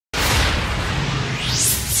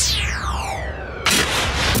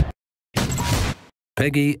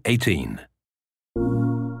Peggy 18.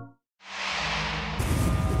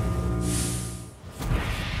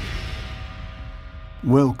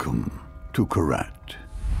 Welcome to Kyrat.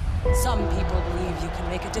 Some people believe you can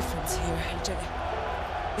make a difference here,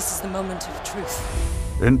 AJ. This is the moment of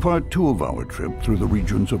truth. In part 2 of our trip through the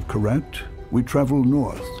regions of Kyrat, we travel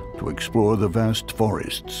north to explore the vast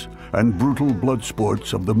forests and brutal blood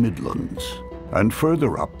sports of the Midlands, and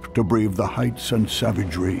further up to brave the heights and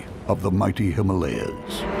savagery of the mighty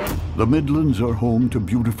Himalayas. The Midlands are home to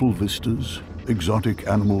beautiful vistas, exotic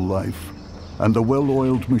animal life, and the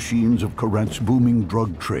well-oiled machines of Kyrat's booming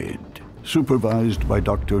drug trade, supervised by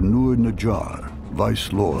Dr. Noor Najjar,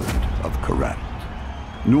 Vice Lord of Kyrat.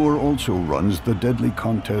 Noor also runs the deadly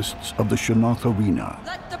contests of the Shanath Arena.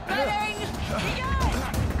 Let the betting begin!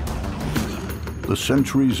 The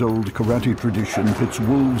centuries-old karate tradition pits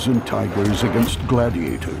wolves and tigers against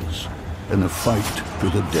gladiators in a fight to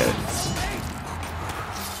the death.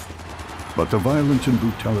 But the violence and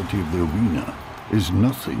brutality of the arena is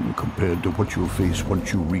nothing compared to what you'll face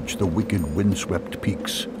once you reach the wicked windswept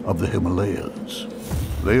peaks of the Himalayas.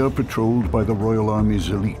 They are patrolled by the Royal Army's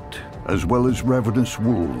elite, as well as ravenous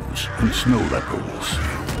wolves and snow leopards.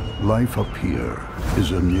 Life up here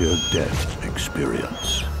is a near-death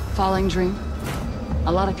experience. Falling dream?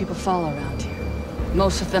 A lot of people fall around here.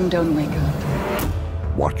 Most of them don't wake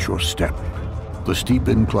up. Watch your step. The steep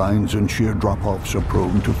inclines and sheer drop-offs are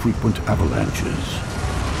prone to frequent avalanches.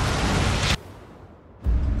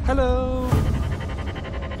 Hello!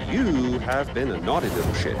 You have been a naughty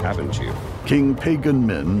little shit, haven't you? King Pagan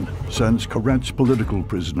Min sends Kyrat's political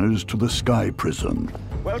prisoners to the Sky Prison,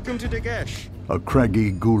 Welcome to Dagesh. a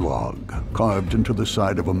craggy gulag carved into the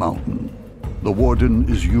side of a mountain. The warden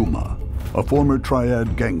is Yuma, a former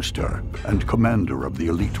Triad gangster and commander of the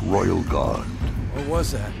elite Royal Guard. What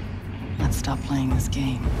was that? Let's stop playing this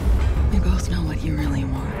game. We both know what you really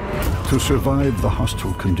want. To survive the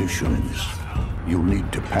hostile conditions, you'll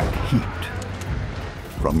need to pack heat.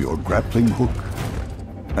 From your grappling hook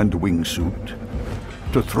and wingsuit,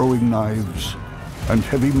 to throwing knives and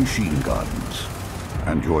heavy machine guns,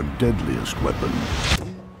 and your deadliest weapon,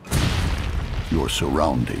 your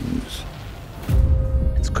surroundings.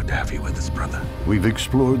 It's good to have you with us, brother. We've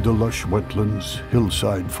explored the lush wetlands,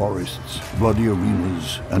 hillside forests, bloody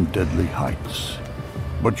arenas, and deadly heights.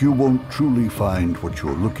 But you won't truly find what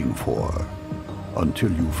you're looking for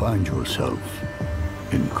until you find yourself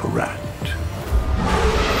in Kyrat.